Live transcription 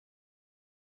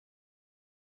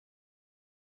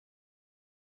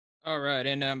All right,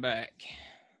 and I'm back.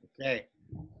 Okay.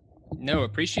 No,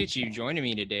 appreciate you joining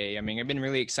me today. I mean, I've been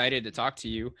really excited to talk to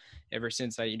you ever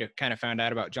since I, kind of found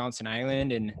out about Johnston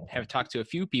Island and have talked to a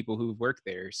few people who've worked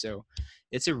there. So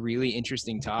it's a really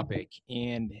interesting topic,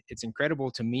 and it's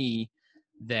incredible to me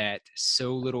that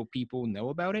so little people know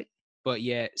about it, but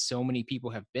yet so many people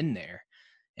have been there.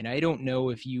 And I don't know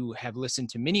if you have listened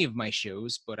to many of my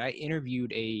shows, but I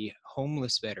interviewed a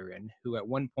homeless veteran who at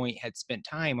one point had spent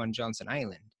time on Johnston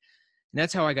Island. And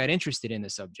that's how I got interested in the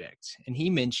subject. And he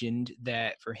mentioned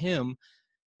that for him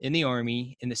in the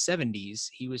Army in the 70s,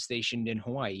 he was stationed in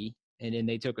Hawaii. And then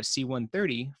they took a C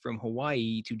 130 from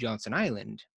Hawaii to Johnston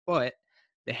Island, but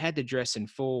they had to dress in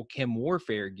full chem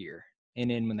warfare gear. And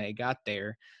then when they got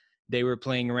there, they were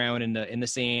playing around in the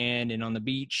sand and on the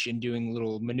beach and doing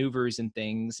little maneuvers and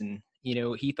things. And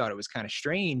he thought it was kind of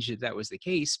strange that that was the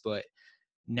case, but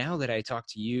now that I talk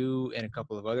to you and a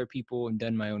couple of other people and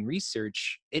done my own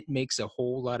research, it makes a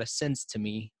whole lot of sense to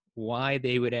me why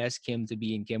they would ask him to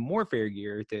be in chem warfare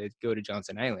gear to go to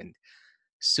Johnston Island.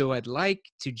 So I'd like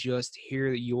to just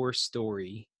hear your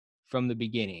story from the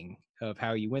beginning of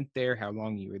how you went there, how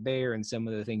long you were there, and some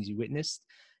of the things you witnessed.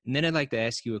 And then I'd like to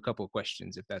ask you a couple of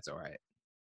questions if that's all right.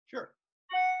 Sure.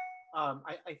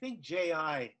 I think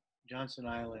J.I. Johnston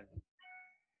Island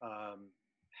um,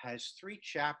 has three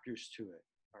chapters to it.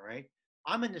 All right.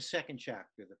 I'm in the second chapter.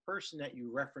 The person that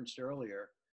you referenced earlier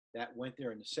that went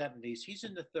there in the 70s, he's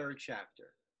in the third chapter.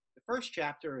 The first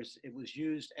chapter is it was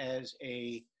used as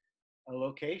a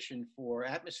location for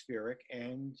atmospheric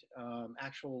and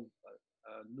actual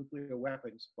nuclear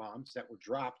weapons bombs that were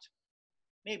dropped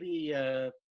maybe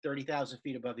 30,000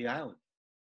 feet above the island.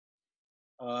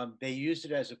 They used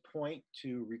it as a point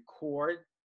to record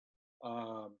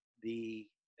the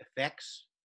effects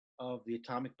of the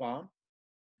atomic bomb.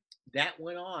 That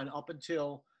went on up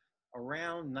until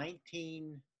around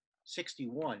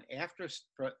 1961. After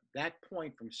that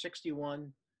point, from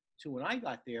 61 to when I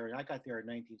got there, and I got there in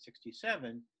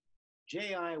 1967,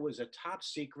 JI was a top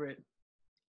secret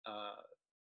uh,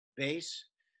 base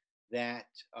that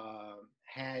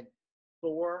had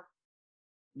Thor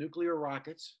nuclear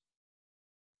rockets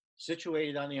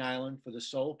situated on the island for the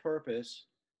sole purpose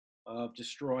of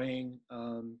destroying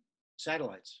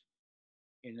satellites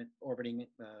in orbiting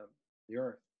the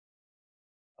Earth.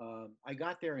 I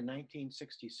got there in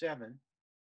 1967,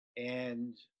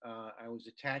 and I was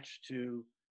attached to,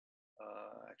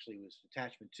 actually, it was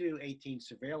attachment 2, 18th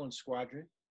Surveillance Squadron,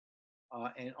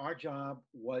 and our job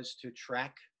was to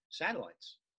track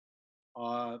satellites.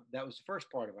 That was the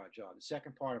first part of our job. The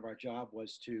second part of our job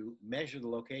was to measure the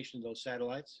location of those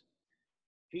satellites,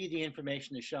 feed the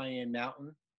information to Cheyenne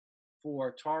Mountain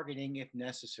for targeting if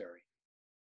necessary.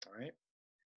 All right.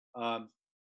 Um,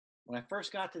 when I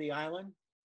first got to the island,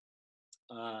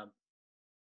 uh,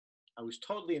 I was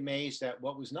totally amazed at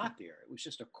what was not there. It was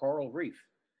just a coral reef.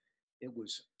 It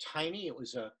was tiny. It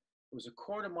was a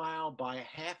quarter mile by a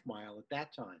half mile at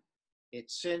that time. It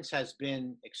since has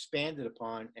been expanded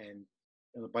upon and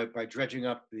by dredging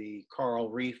up the coral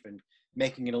reef and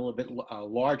making it a little bit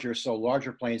larger so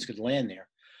larger planes could land there.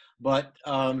 But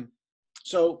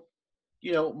so,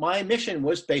 my mission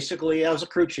was basically I was a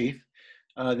crew chief.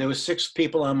 There was 6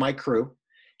 people on my crew,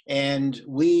 and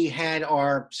we had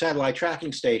our satellite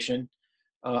tracking station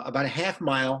about a half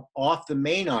mile off the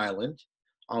main island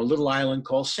on a little island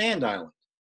called Sand Island.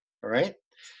 All right.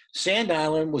 Sand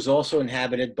Island was also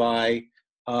inhabited by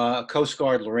a Coast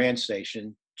Guard Loran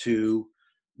station to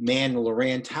man the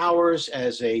Loran Towers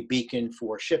as a beacon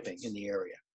for shipping in the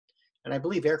area, and I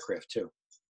believe aircraft too.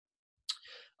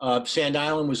 Sand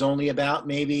Island was only about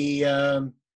maybe,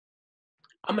 I'm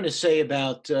going to say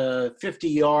about 50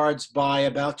 yards by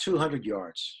about 200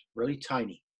 yards, really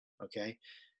tiny. Okay.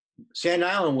 Sand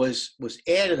Island was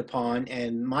added upon,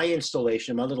 and my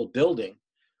installation, my little building,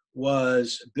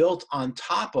 was built on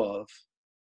top of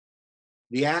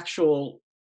the actual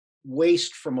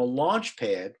waste from a launch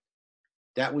pad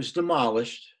that was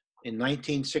demolished in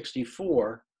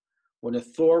 1964 when a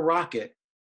Thor rocket,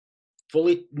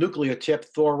 fully nuclear tipped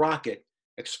Thor rocket,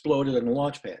 exploded on the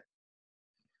launch pad.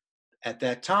 At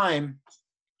that time,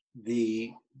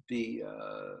 the the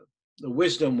uh, the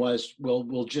wisdom was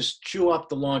we'll just chew up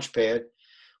the launch pad,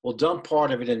 we'll dump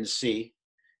part of it in the sea,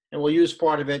 and we'll use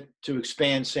part of it to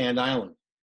expand Sand Island.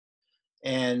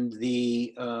 And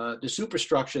the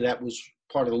superstructure that was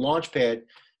part of the launch pad,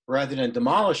 rather than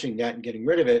demolishing that and getting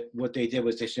rid of it, what they did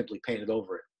was they simply painted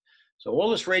over it. So all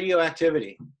this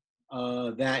radioactivity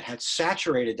that had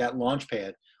saturated that launch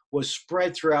pad was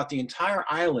spread throughout the entire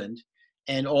island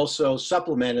and also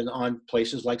supplemented on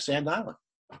places like Sand Island.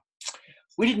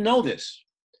 We didn't know this.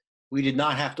 We did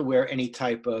not have to wear any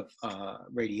type of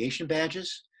radiation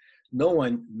badges. No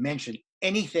one mentioned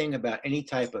anything about any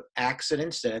type of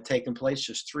accidents that had taken place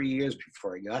just 3 years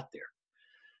before I got there.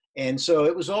 And so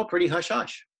it was all pretty hush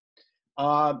hush.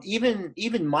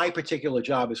 Even my particular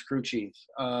job as crew chief,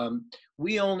 I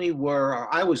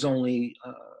was only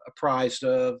apprised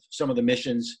of some of the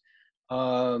missions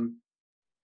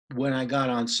when I got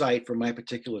on site for my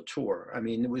particular tour. I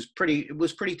mean, it was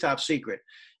pretty top secret.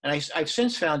 And I've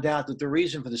since found out that the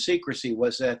reason for the secrecy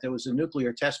was that there was a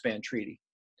nuclear test ban treaty.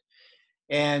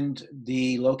 And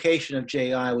the location of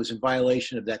JI was in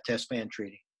violation of that test ban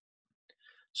treaty.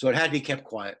 So it had to be kept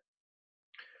quiet.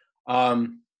 I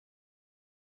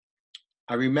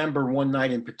remember one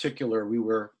night in particular, we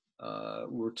were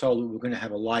told we were going to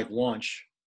have a live launch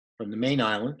from the main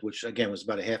island, which again was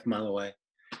about a half mile away.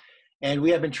 And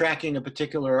we had been tracking a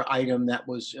particular item that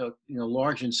was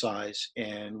large in size,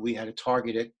 and we had to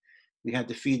target it. We had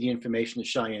to feed the information to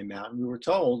Cheyenne Mountain. We were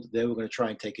told they were going to try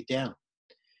and take it down.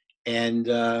 And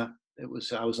I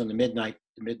was on the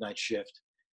midnight shift.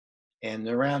 And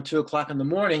around 2 o'clock in the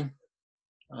morning,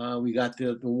 we got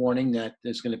the warning that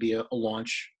there's going to be a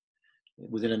launch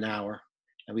within an hour.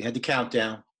 And we had the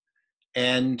countdown.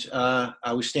 And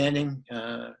I was standing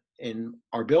in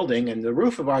our building, and the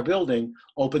roof of our building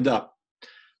opened up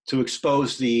to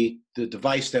expose the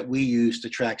device that we use to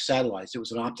track satellites. It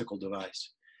was an optical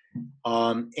device.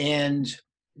 And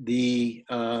the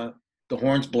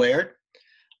horns blared,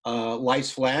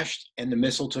 lights flashed, and the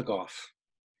missile took off.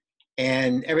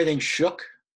 And everything shook.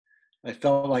 I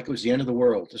felt like it was the end of the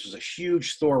world. This was a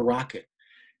huge Thor rocket.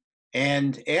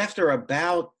 And after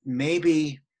about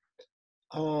maybe,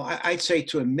 I'd say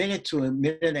to a minute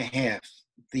and a half,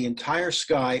 the entire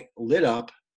sky lit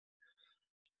up,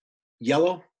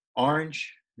 yellow,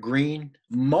 orange, green,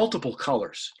 multiple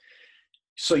colors.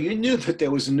 So you knew that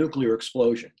there was a nuclear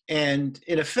explosion. And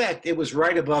in effect, it was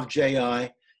right above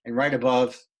JI and right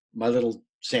above my little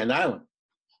sand island.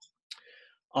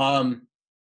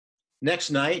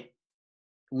 Next night,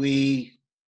 we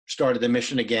started the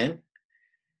mission again,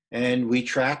 and we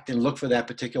tracked and looked for that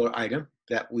particular item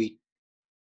that we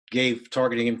gave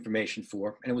targeting information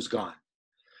for, and it was gone.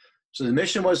 So the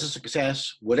mission was a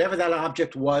success. Whatever that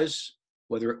object was,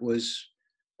 whether it was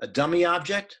a dummy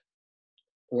object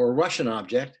or a Russian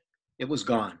object, it was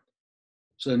gone.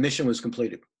 So the mission was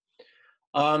completed.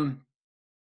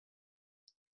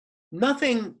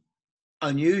 Nothing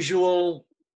unusual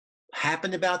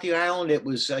happened about the island. It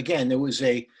was, again, there was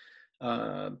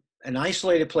an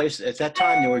isolated place. At that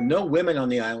time, there were no women on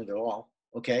the island at all,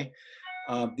 okay?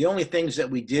 The only things that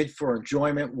we did for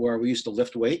enjoyment were we used to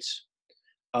lift weights.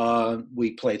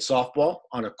 We played softball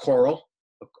on a coral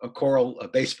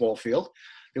baseball field.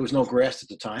 There was no grass at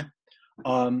the time.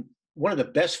 One of the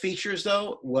best features,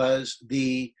 though, was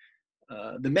the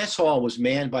mess hall was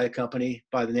manned by a company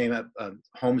by the name of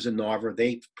Holmes and Narver.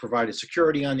 They provided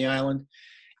security on the island,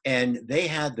 and they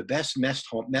had the best mess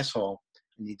hall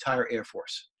in the entire Air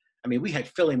Force. I mean, we had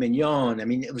filet mignon. I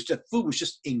mean, food was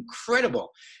just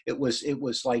incredible. It was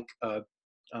like a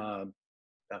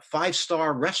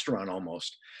 5-star restaurant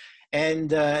almost. And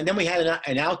then we had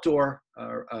an outdoor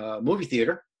movie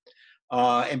theater.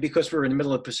 And because we were in the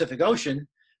middle of the Pacific Ocean,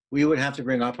 we would have to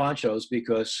bring our ponchos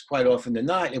because quite often than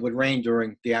not, it would rain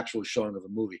during the actual showing of a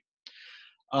movie.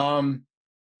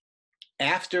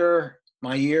 After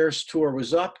my year's tour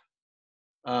was up,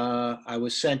 I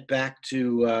was sent back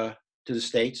to the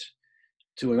States,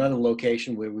 to another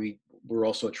location where we were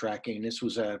also tracking. This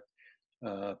was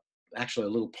actually a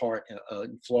little part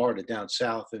in Florida down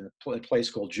south in a place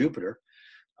called Jupiter,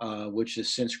 which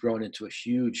has since grown into a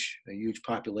huge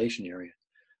population area.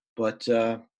 But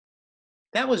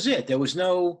that was it. There was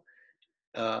no,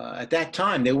 at that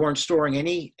time, they weren't storing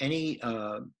any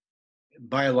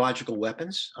biological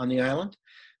weapons on the island.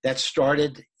 That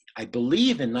started, I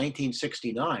believe, in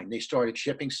 1969. They started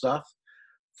shipping stuff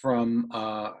from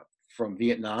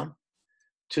Vietnam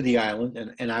to the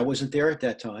island, and I wasn't there at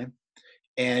that time.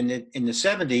 And in the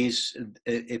 70s,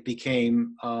 it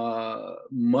became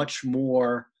much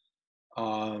more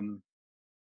a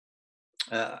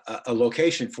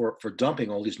location for dumping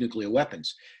all these nuclear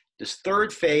weapons. This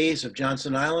third phase of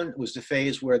Johnston Island was the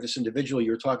phase where this individual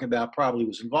you were talking about probably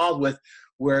was involved with,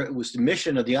 where it was the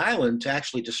mission of the island to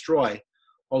actually destroy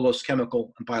all those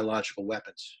chemical and biological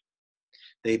weapons.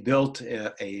 They built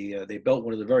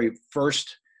one of the very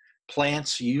first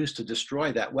plants used to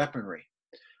destroy that weaponry.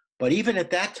 But even at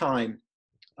that time,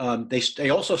 they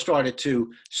also started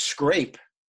to scrape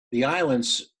the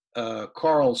island's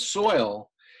coral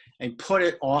soil and put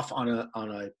it off on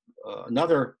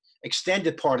another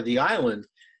extended part of the island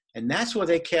And that's where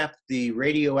they kept the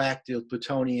radioactive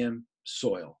plutonium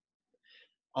soil.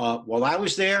 While I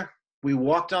was there, we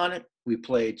walked on it. We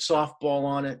played softball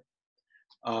on it.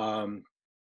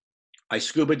 I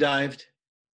scuba dived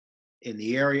in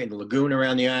the area, in the lagoon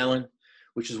around the island,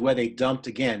 which is where they dumped,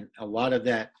 again, a lot of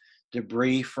that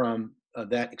debris from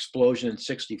that explosion in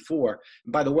 '64.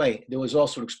 And by the way, there was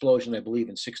also an explosion, I believe,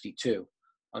 in '62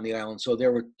 on the island. So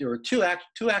there were two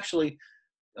actually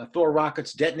Thor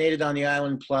rockets detonated on the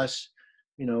island, plus,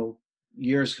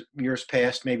 years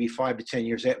past, maybe 5 to 10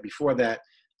 years before that,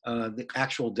 the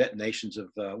actual detonations of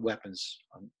weapons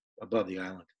above the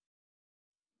island.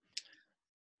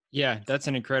 Yeah, that's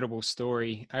an incredible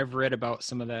story. I've read about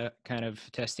some of that kind of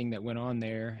testing that went on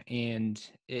there, and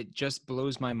it just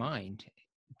blows my mind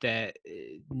that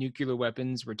nuclear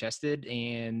weapons were tested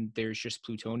and there's just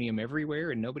plutonium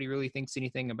everywhere and nobody really thinks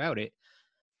anything about it.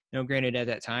 Granted, at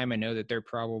that time, I know that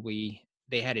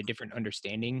they had a different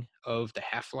understanding of the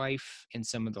half-life and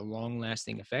some of the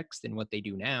long-lasting effects than what they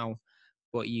do now,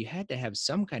 but you had to have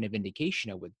some kind of indication,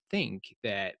 I would think,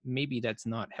 that maybe that's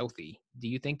not healthy. Do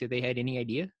you think that they had any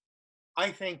idea?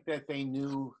 I think that they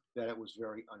knew that it was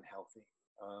very unhealthy.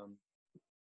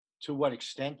 To what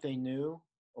extent they knew,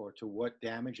 or to what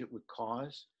damage it would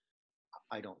cause,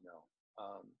 I don't know.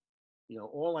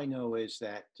 All I know is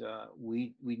that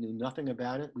we knew nothing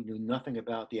about it. We knew nothing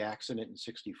about the accident in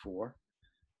 '64.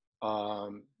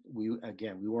 We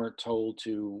weren't told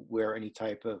to wear any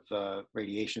type of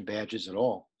radiation badges at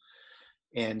all.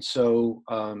 And so,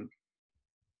 I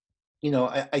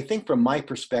think from my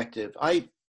perspective, I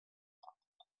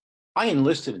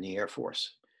enlisted in the Air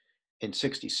Force in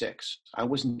 '66. I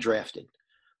wasn't drafted.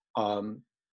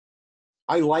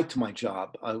 I liked my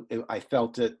job. I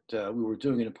felt that we were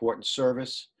doing an important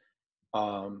service.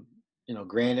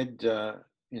 Granted,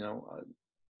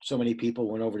 so many people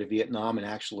went over to Vietnam and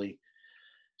actually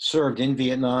served in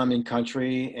Vietnam in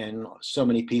country, and so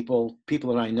many people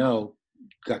that I know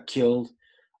got killed.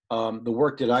 The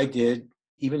work that I did,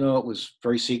 even though it was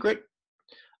very secret,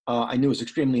 I knew it was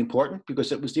extremely important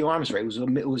because it was the arms race.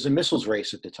 It was a missiles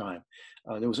race at the time.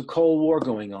 There was a Cold War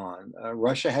going on.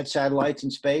 Russia had satellites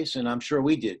in space, and I'm sure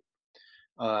we did.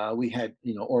 We had,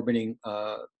 orbiting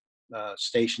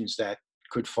stations that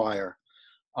could fire.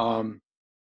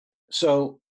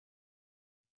 So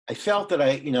I felt that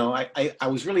I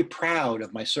was really proud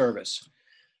of my service.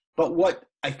 But what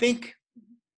I think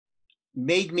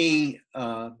made me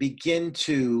begin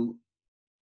to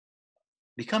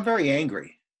become very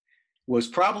angry was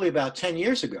probably about 10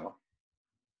 years ago.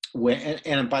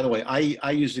 And by the way,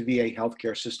 I use the VA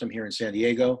healthcare system here in San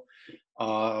Diego.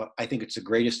 I think it's the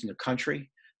greatest in the country.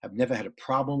 I've never had a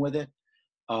problem with it.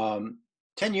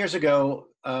 10 years ago,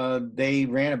 they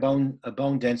ran a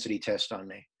bone density test on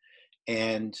me.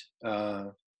 And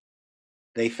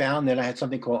they found that I had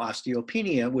something called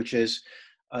osteopenia, which is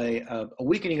a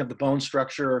weakening of the bone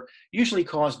structure, usually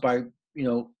caused by,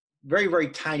 very, very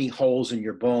tiny holes in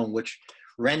your bone, which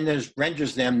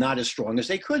renders them not as strong as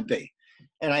they could be.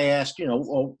 And I asked,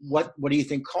 well, what do you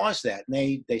think caused that?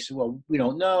 And they said, well, we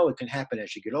don't know. It can happen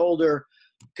as you get older.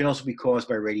 It can also be caused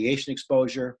by radiation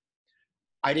exposure.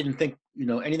 I didn't think,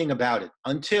 anything about it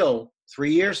until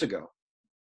 3 years ago,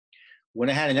 when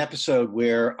I had an episode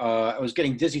where I was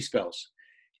getting dizzy spells.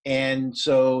 And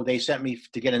so they sent me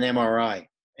to get an MRI,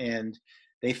 and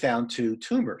they found 2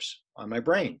 tumors on my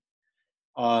brain,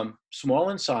 small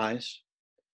in size,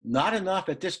 not enough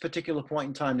at this particular point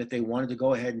in time that they wanted to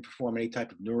go ahead and perform any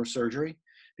type of neurosurgery,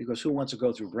 because who wants to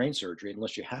go through brain surgery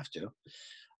unless you have to?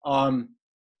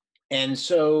 And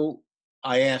so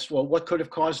I asked, well, what could have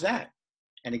caused that?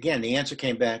 And again, the answer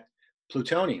came back: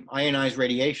 plutonium, ionized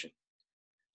radiation.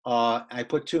 I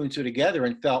put 2 and 2 together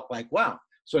and felt like, wow.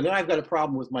 So now I've got a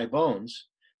problem with my bones.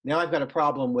 Now I've got a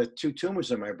problem with 2 tumors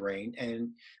in my brain.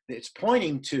 And it's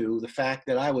pointing to the fact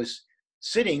that I was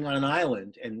sitting on an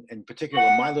island, and in particular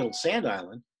my little sand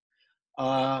island,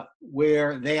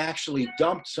 where they actually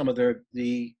dumped some of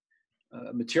the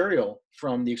material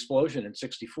from the explosion in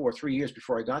 '64, 3 years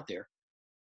before I got there.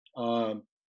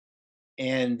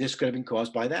 And this could have been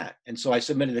caused by that. And so I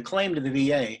submitted a claim to the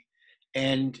VA.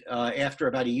 And after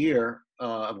about a year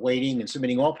of waiting and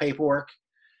submitting all paperwork,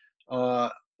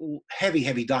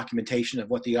 heavy documentation of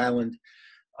what the island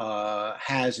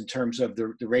has in terms of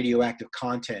the radioactive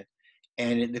content,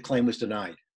 and the claim was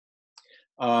denied.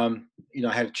 I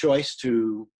had a choice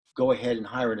to go ahead and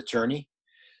hire an attorney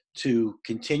to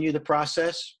continue the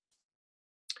process.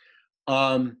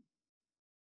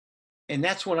 And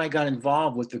that's when I got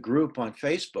involved with the group on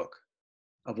Facebook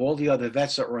of all the other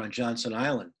vets that were on Johnston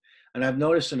Island. And I've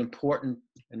noticed an important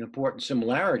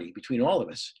similarity between all of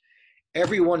us.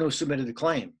 Everyone who submitted the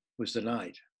claim was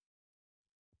denied.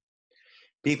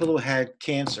 People who had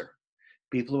cancer,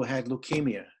 people who had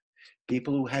leukemia,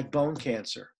 people who had bone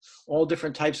cancer, all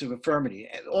different types of infirmity,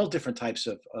 all different types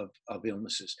of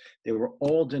illnesses. They were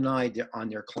all denied on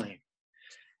their claim.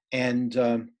 And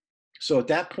so at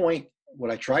that point,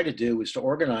 what I tried to do was to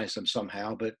organize them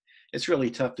somehow, but it's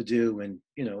really tough to do. And,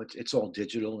 you know, it's all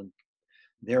digital, and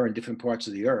they're in different parts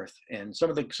of the earth. And some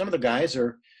of the guys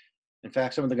are, in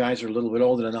fact, some of the guys are a little bit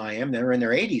older than I am. They're in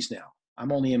their 80s now.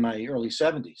 I'm only in my early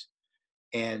 70s.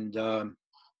 And,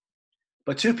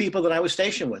 but two people that I was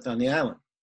stationed with on the island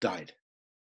died.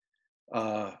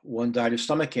 One died of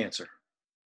stomach cancer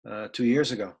 2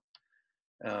 years ago.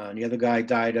 And the other guy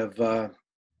died of,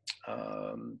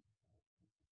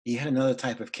 he had another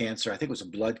type of cancer. I think it was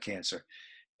a blood cancer.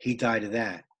 He died of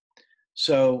that.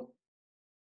 So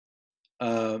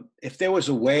if there was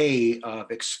a way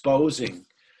of exposing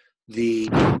the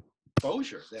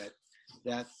exposure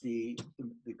that the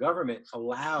government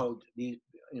allowed the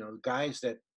guys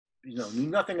that knew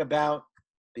nothing about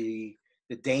the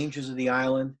dangers of the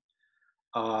island,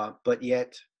 but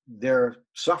yet they're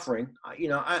suffering.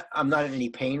 I'm not in any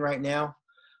pain right now.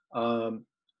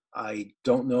 I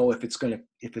don't know if it's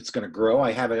gonna grow.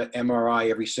 I have an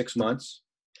MRI every 6 months,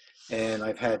 and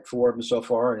I've had 4 of them so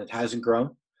far, and it hasn't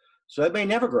grown. So it may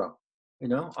never grow.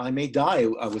 I may die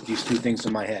with these two things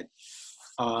in my head.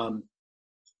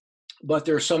 But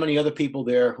there are so many other people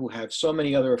there who have so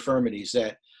many other infirmities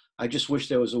that I just wish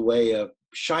there was a way of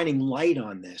shining light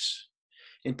on this.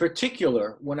 In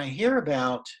particular, when I hear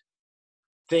about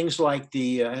things like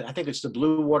I think it's the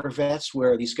blue water vets,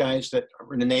 where these guys that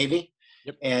are in the Navy,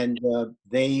 Yep. and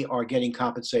they are getting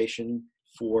compensation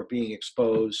for being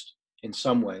exposed in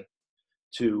some way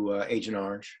to Agent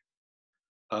Orange.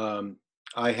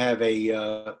 I have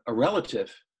a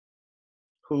relative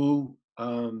who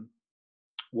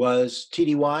was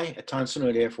TDY at Tan Son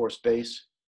Nhut Air Force Base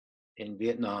in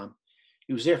Vietnam.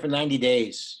 He was there for 90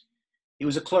 days. He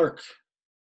was a clerk,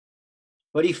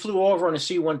 but he flew over on a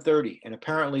C-130, and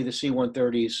apparently the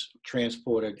C-130s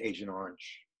transported Agent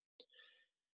Orange.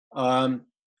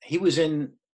 He was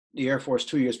in the Air Force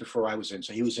 2 years before I was in,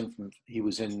 so he was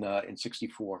in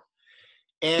 '64.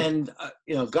 And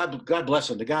God bless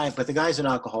him, the guy's an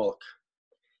alcoholic,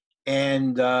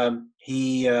 and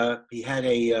he had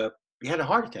a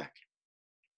heart attack,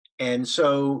 and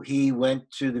so he went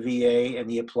to the VA and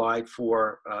he applied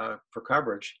for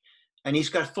coverage, and he's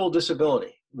got full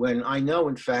disability. When I know,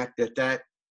 in fact, that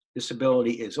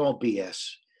disability is all BS,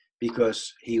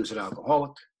 because he was an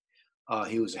alcoholic,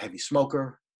 he was a heavy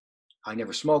smoker. I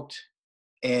never smoked,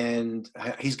 and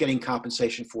he's getting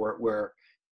compensation for it, where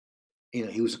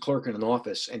he was a clerk in an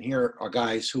office, and here are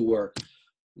guys who were,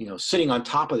 sitting on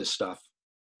top of this stuff,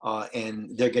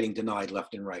 and they're getting denied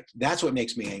left and right. That's what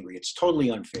makes me angry. It's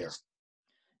totally unfair.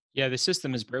 Yeah, the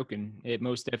system is broken. It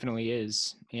most definitely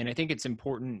is. And I think it's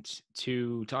important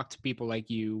to talk to people like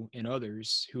you and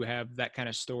others who have that kind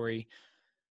of story,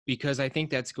 because I think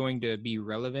that's going to be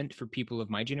relevant for people of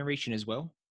my generation as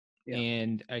well. Yeah.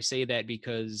 And I say that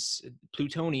because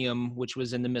plutonium, which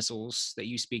was in the missiles that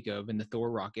you speak of in the Thor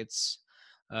rockets,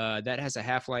 that has a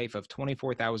half-life of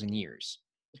 24,000 years.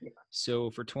 Yeah.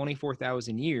 So for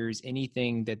 24,000 years,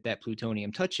 anything that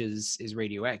plutonium touches is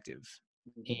radioactive.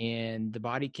 Mm-hmm. And the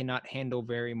body cannot handle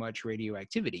very much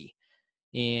radioactivity.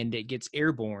 And it gets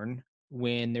airborne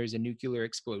when there's a nuclear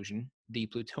explosion. The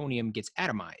plutonium gets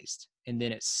atomized, and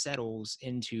then it settles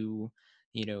into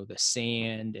the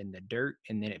sand and the dirt,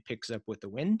 and then it picks up with the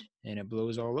wind and it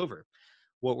blows all over.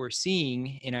 What we're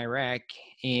seeing in Iraq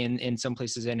and in some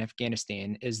places in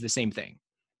Afghanistan is the same thing.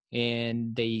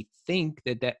 And they think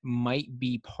that might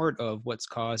be part of what's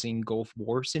causing Gulf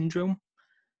War syndrome,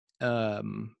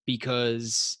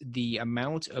 because the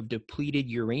amount of depleted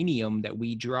uranium that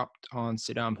we dropped on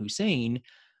Saddam Hussein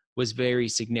was very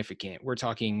significant. We're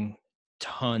talking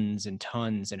tons and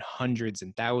tons and hundreds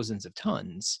and thousands of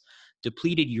tons.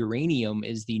 Depleted uranium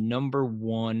is the number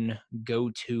one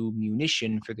go-to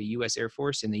munition for the U.S. Air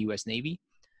Force and the U.S. Navy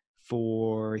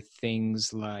for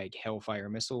things like Hellfire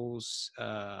missiles,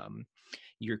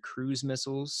 your cruise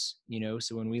missiles.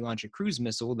 So when we launch a cruise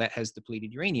missile, that has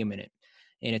depleted uranium in it.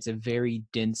 And it's a very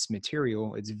dense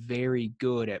material. It's very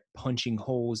good at punching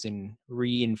holes in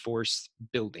reinforced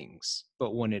buildings.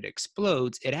 But when it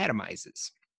explodes, it atomizes.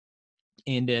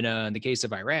 And in the case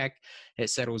of Iraq, it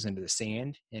settles into the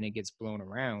sand and it gets blown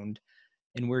around.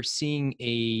 And we're seeing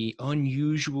a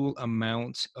unusual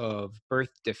amount of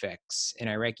birth defects in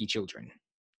Iraqi children.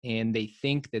 And they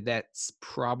think that that's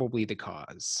probably the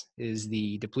cause, is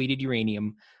the depleted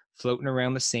uranium floating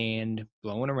around the sand,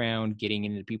 blowing around, getting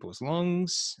into people's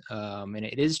lungs. And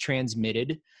it is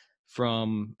transmitted.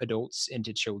 from adults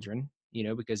into children,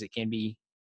 because it can be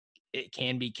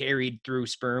carried through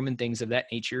sperm and things of that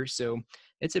nature. So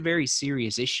it's a very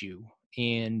serious issue.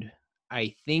 And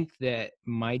I think that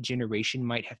my generation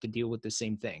might have to deal with the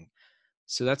same thing.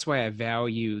 So that's why I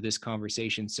value this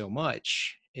conversation so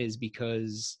much, is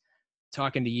because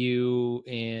talking to you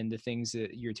and the things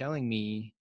that you're telling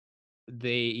me,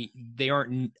 they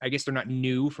aren't, I guess they're not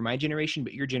new for my generation,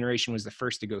 but your generation was the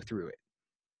first to go through it.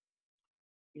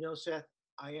 Seth,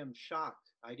 I am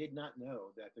shocked. I did not know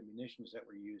that the munitions that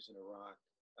were used in Iraq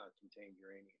contained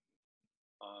uranium.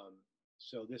 Um,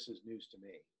 so this is news to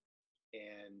me.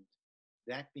 And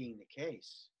that being the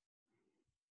case,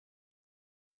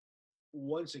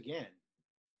 once again,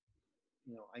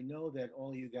 I know that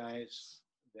all you guys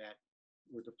that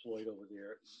were deployed over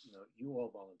there, you all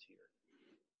volunteered,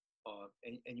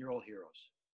 and you're all heroes.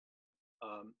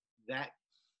 That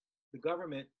the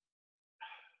government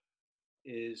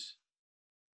is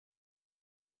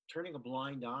turning a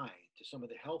blind eye to some of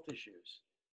the health issues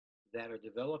that are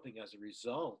developing as a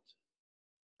result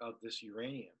of this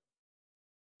uranium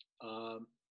um,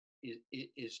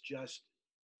 is just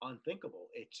unthinkable.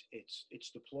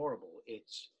 It's deplorable.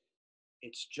 It's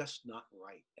just not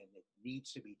right, and it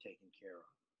needs to be taken care of.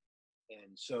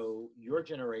 And so your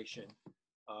generation,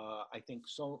 I think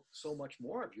so much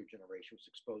more of your generation was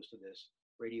exposed to this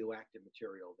radioactive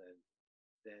material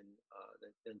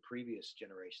than previous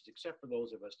generations, except for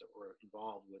those of us that were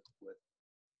involved with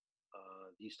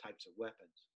these types of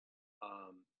weapons.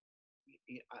 Um,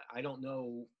 I don't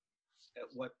know at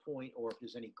what point, or if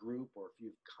there's any group, or if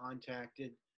you've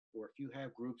contacted, or if you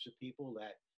have groups of people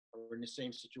that are in the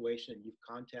same situation and you've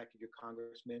contacted your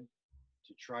congressman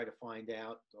to try to find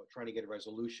out or try to get a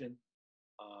resolution.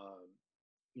 Um,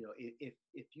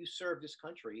 if you serve this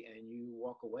country and you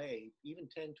walk away even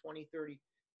 10, 20, 30,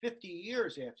 50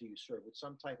 years after you serve with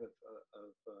some type of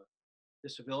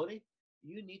disability,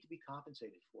 you need to be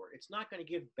compensated for it. It's not going to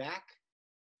give back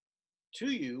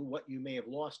to you what you may have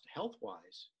lost health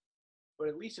wise, but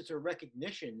at least it's a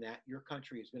recognition that your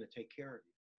country is going to take care of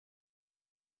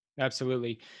you.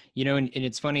 Absolutely. And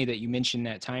it's funny that you mentioned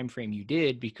that time frame you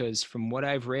did, because from what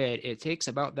I've read, it takes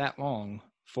about that long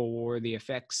for the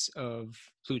effects of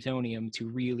plutonium to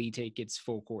really take its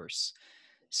full course.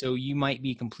 So you might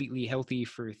be completely healthy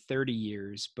for 30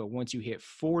 years, but once you hit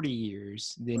 40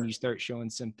 years, then Right. you start showing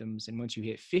symptoms. And once you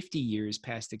hit 50 years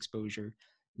past exposure,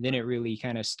 then it really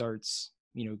kind of starts,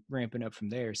 ramping up from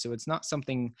there. So it's not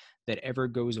something that ever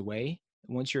goes away.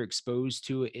 Once you're exposed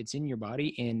to it, it's in your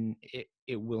body, and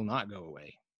it will not go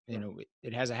away. Right.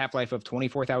 It has a half-life of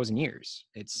 24,000 years.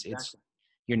 It's Exactly.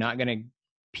 You're not going to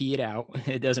pee it out.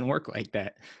 It doesn't work like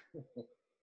that.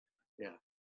 Yeah.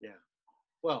 Yeah.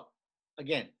 Well,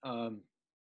 again, uh,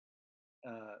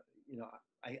 you know,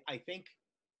 I think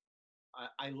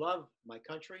I love my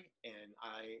country, and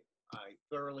I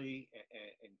thoroughly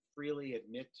and freely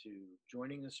admit to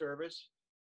joining the service,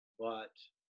 but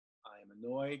I am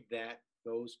annoyed that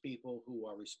those people who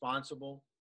are responsible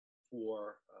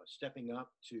for stepping up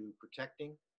to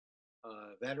protecting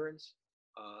veterans,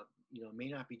 may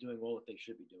not be doing all that they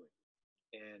should be doing.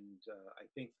 And I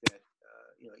think that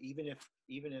even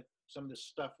if some of this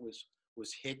stuff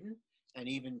was hidden, and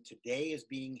even today is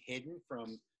being hidden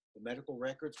from the medical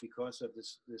records because of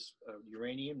this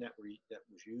uranium that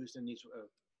was used in these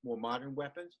more modern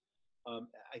weapons,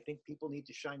 I think people need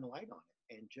to shine the light on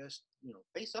it and just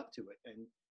face up to it and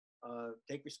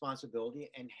take responsibility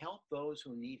and help those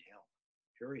who need help.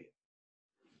 Period.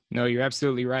 No, you're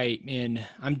absolutely right. And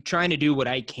I'm trying to do what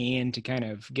I can to kind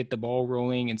of get the ball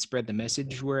rolling and spread the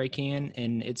message where I can.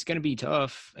 And it's going to be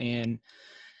tough. And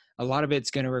a lot of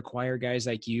it's going to require guys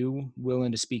like you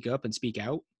willing to speak up and speak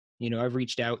out. I've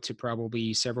reached out to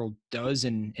probably several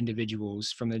dozen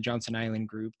individuals from the Johnston Island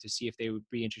group to see if they would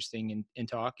be interested in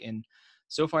talk. And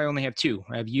so far, I only have two.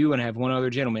 I have you, and I have one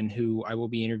other gentleman who I will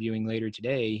be interviewing later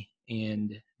today.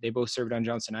 And they both served on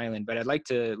Johnston Island. But I'd like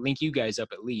to link you guys up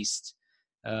at least.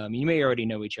 You may already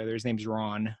know each other. His name's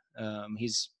Ron.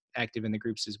 He's active in the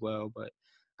groups as well. But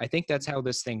I think that's how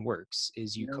this thing works.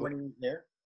 Is You you know collect. when he was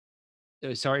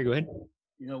there? Sorry, go ahead.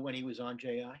 You know when he was on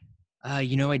JI? I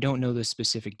don't know the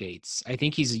specific dates. I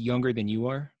think he's younger than you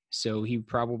are, so he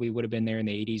probably would have been there in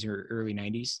the 80s or early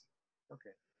 90s. Okay.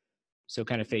 So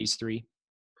kind of phase three.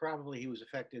 Probably he was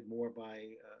affected more by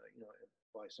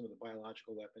some of the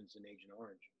biological weapons in Agent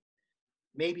Orange.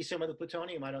 Maybe some of the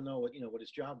plutonium. I don't know what his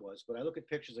job was, but I look at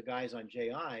pictures of guys on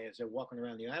JI as they're walking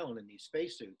around the island in these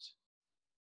spacesuits.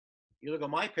 You look at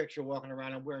my picture walking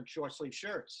around, I'm wearing short sleeve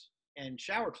shirts and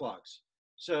shower clogs.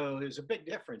 So there's a big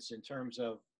difference in terms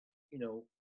of you know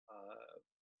uh,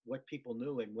 what people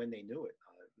knew and when they knew it.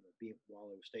 while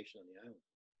they were stationed on the island.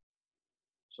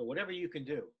 So whatever you can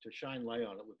do to shine light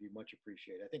on it would be much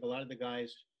appreciated. I think a lot of the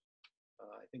guys,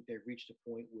 I think they've reached a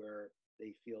point where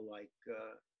they feel like,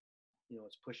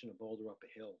 it's pushing a boulder up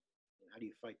a hill. How do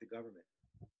you fight the government?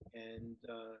 And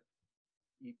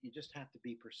you just have to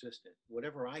be persistent.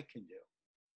 Whatever I can do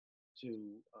to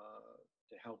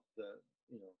help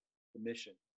the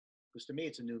mission, because to me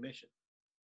it's a new mission.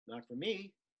 Not for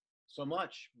me so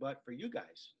much, but for you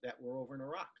guys that were over in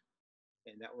Iraq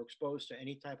and that were exposed to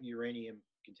any type of uranium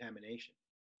contamination.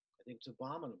 I think it's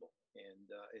abominable, and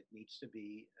it needs to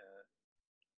be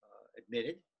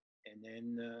admitted. And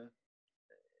then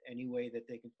any way that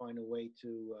they can find a way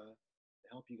to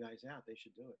help you guys out, they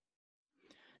should do it.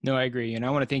 No, I agree. And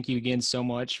I want to thank you again so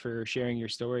much for sharing your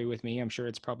story with me. I'm sure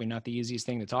it's probably not the easiest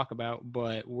thing to talk about,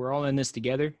 but we're all in this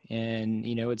together. And,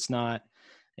 it's not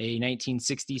a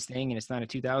 1960s thing and it's not a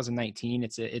 2019.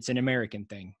 It's an American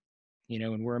thing,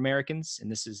 and we're Americans,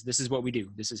 and this is what we do.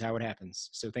 This is how it happens.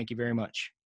 So thank you very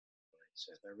much.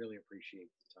 Seth, I really appreciate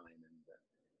the time. And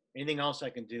anything else I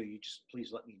can do, you just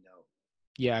please let me know.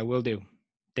 Yeah, I will do.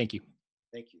 Thank you.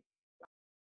 Thank you.